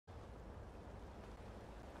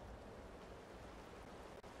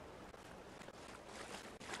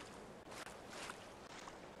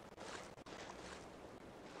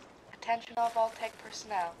Attention all Vault-Tec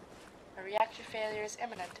personnel. A reactor failure is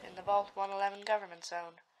imminent in the Vault 111 government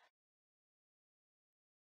zone.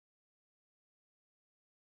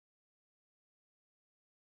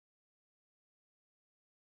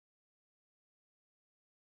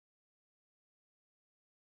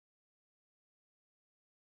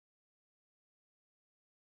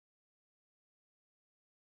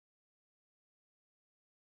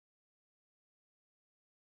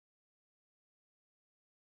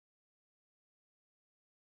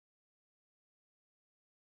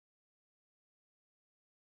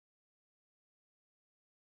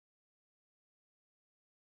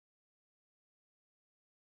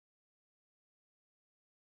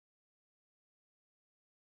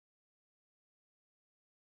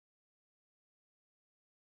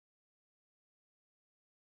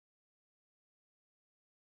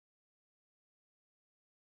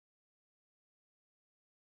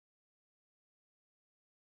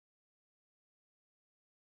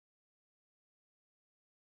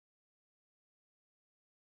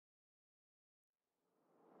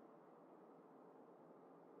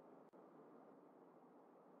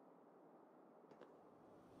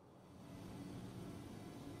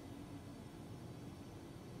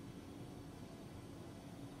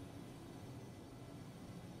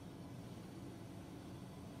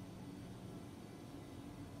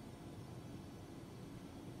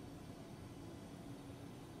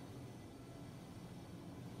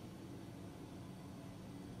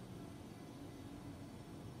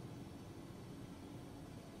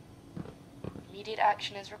 Immediate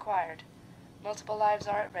action is required. Multiple lives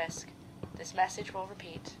are at risk. This message will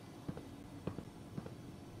repeat.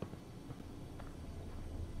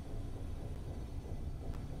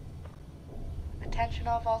 Attention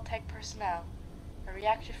all Vault-Tec personnel. A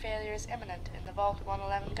reactor failure is imminent in the Vault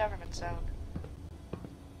 111 government zone.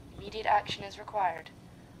 Immediate action is required.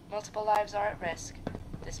 Multiple lives are at risk.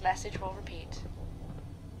 This message will repeat.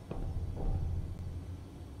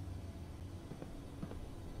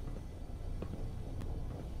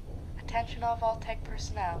 Attention all Vault-Tec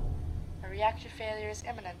personnel. A reactor failure is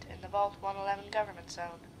imminent in the Vault 111 government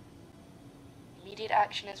zone. Immediate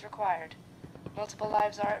action is required. Multiple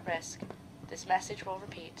lives are at risk. This message will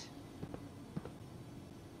repeat.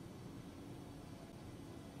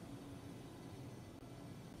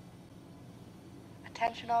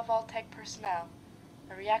 Attention all Vault-Tec personnel.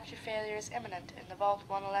 A reactor failure is imminent in the Vault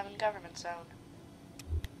 111 government zone.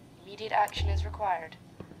 Immediate action is required.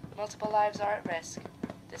 Multiple lives are at risk.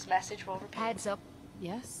 This message will repeat. Heads up.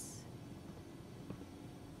 Yes?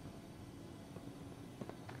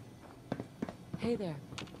 Hey there.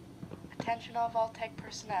 Attention all Vault-Tec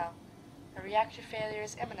personnel. A reactor failure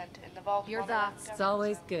is imminent in the Vault. Your thoughts. It's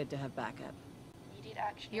always good to have backup. Immediate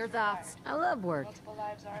action Your is thoughts. required. I love work. Multiple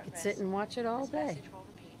lives are I at could risk. sit and watch it all This day. message will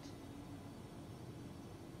repeat.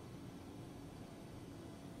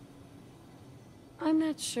 I'm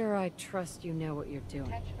not sure I trust you know what you're doing.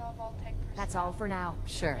 Attention all Vault-Tec personnel. That's all for now.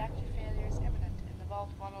 Sure. Reactor failure is imminent in the Vault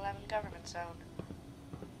 111 government zone.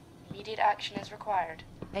 Immediate action is required.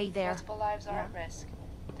 Hey there. Multiple lives are at risk.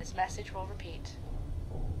 This message will repeat.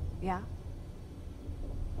 Yeah?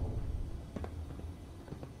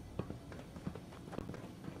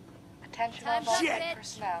 Attention all Vault-Tec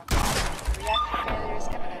personnel. The reactor failure is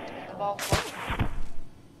imminent in the Vault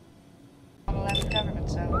 111 government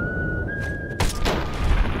zone.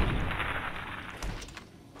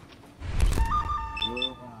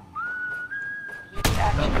 Immediate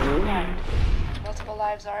action is required. Multiple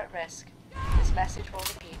lives are at risk. This message will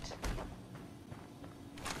repeat.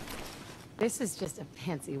 This is just a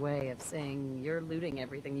fancy way of saying you're looting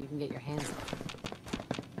everything you can get your hands on.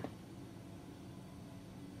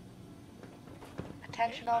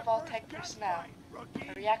 Attention all Vault-Tec personnel.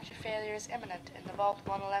 A reactor failure is imminent in the Vault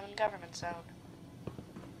 111 government zone.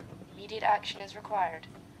 Immediate action is required.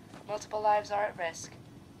 Multiple lives are at risk.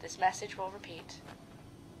 This message will repeat.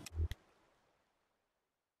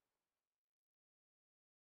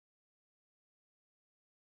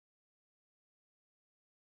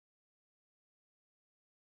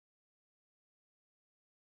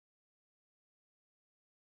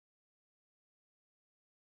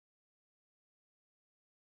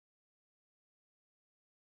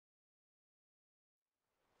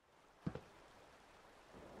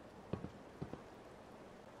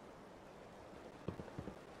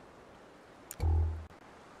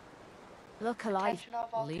 Look alive. Attention all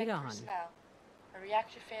Vault-Tec Lead on. personnel. A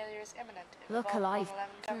reactor failure is imminent in Look the Vault alive.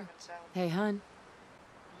 111 government zone. Hey, hun.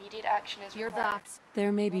 Immediate action is Your required. thoughts.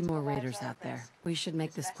 There may be Multiple more lives raiders are out at there. risk. We should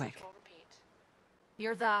make this message quick. will repeat.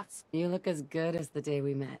 Your thoughts. You look as good as the day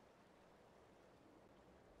we met.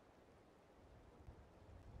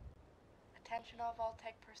 Attention all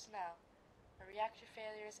Vault-Tec personnel. A reactor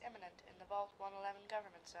failure is imminent in the Vault 111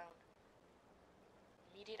 government zone.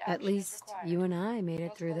 Immediate action At least is required. you and I made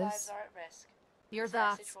it through Multiple lives this. are at risk. Your This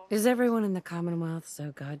message thoughts? will Is repeat. everyone in the Commonwealth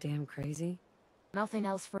so goddamn crazy? Nothing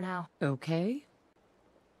else for now. Okay.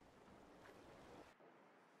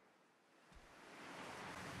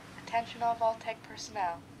 Attention all Vault-Tec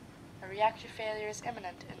personnel. A reactor failure is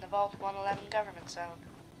imminent in the Vault 111 government zone.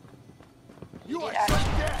 Immediate action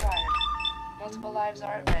is required. Multiple lives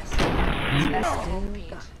are at risk. This message will repeat.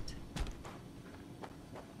 God.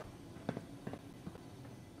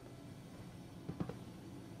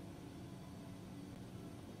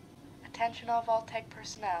 Attention all Vault-Tec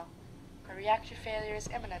personnel. A reactor failure is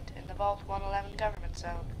imminent in the Vault 111 government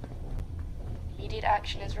zone. Immediate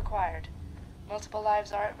action is required. Multiple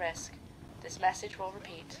lives are at risk. This message will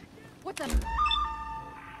repeat. What the?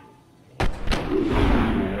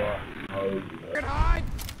 Can hide!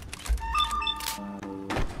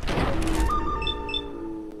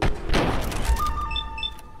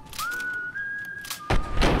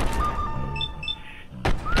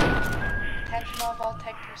 Attention all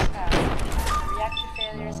Vault-Tec personnel. A reactor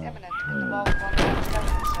failure is imminent in the Vault 111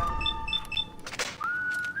 government zone.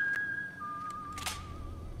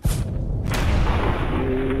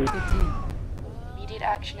 15. Immediate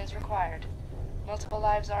action is required. Multiple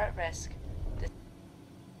lives are at risk.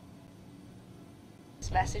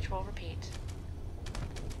 This message will repeat.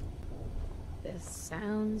 This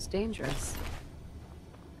sounds dangerous.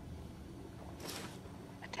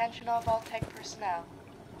 Attention all Vault-Tec personnel.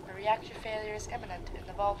 A reactor failure is imminent in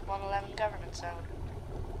the Vault 111 government zone.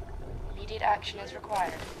 Immediate action is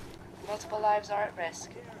required. Multiple lives are at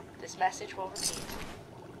risk. This message will repeat.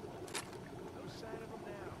 No sign of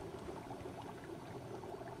them now.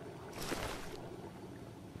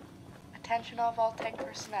 Attention all Vault-Tec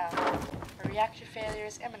personnel. A reactor failure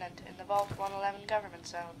is imminent in the Vault 111 government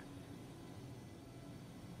zone.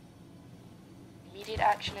 Immediate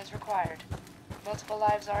action is required. Multiple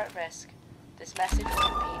lives are at risk. This message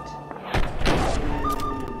will repeat.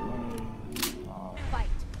 Fight.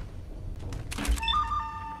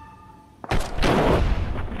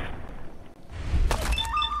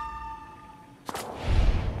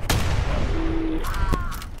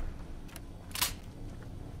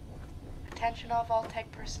 Attention all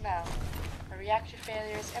Vault-Tec personnel. A reactor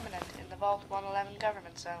failure is imminent in the Vault 111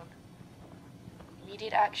 government zone.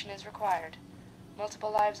 Immediate action is required.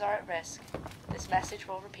 Multiple lives are at risk. This message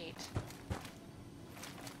will repeat.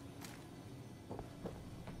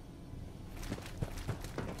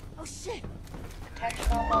 Oh shit! Attention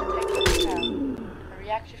all Vault-Tec personnel. A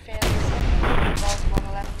reactor failure is imminent in the Vault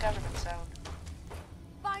 111 government zone.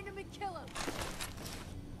 Find him and kill him!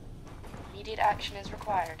 Immediate action is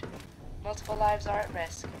required. Multiple lives are at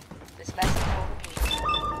risk. This message will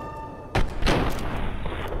repeat.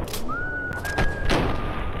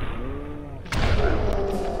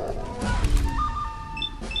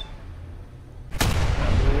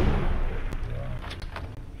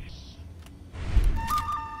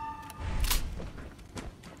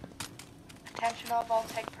 Attention all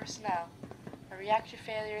Vault-Tec personnel. A reactor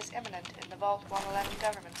failure is imminent in the Vault 111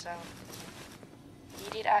 government zone.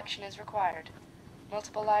 Immediate action is required.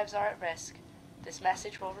 Multiple lives are at risk. This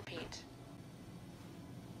message will repeat.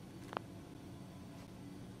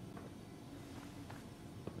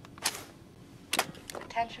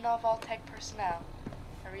 Attention all Vault-Tec personnel.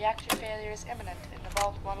 A reactor failure is imminent in the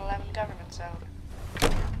Vault 111 government zone.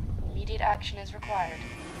 Immediate action is required.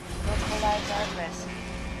 Multiple lives are at risk.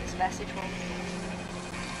 This message will repeat.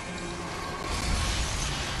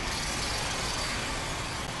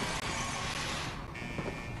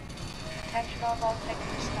 Attention all Vault-Tec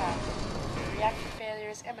personnel. A reactor failure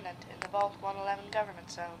is imminent in the Vault 111 government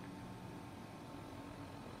zone.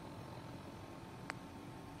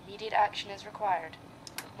 Immediate action is required.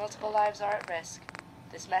 Multiple lives are at risk.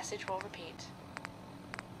 This message will repeat.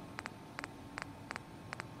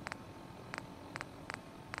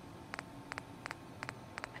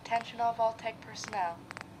 Attention all Vault-Tec personnel.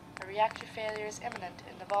 A reactor failure is imminent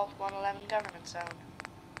in the Vault 111 government zone.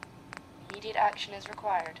 Immediate action is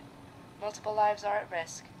required. Multiple lives are at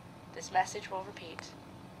risk. This message will repeat.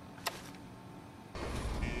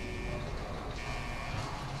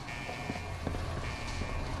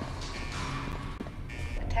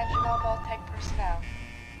 Attention all Vault-Tec personnel.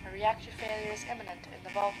 A reactor failure is imminent in the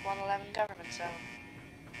Vault 111 government zone.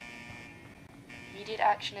 Immediate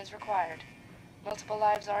action is required. Multiple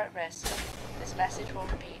lives are at risk. This message will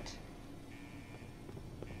repeat.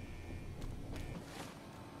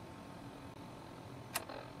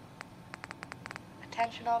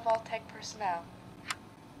 Attention all Vault-Tec personnel.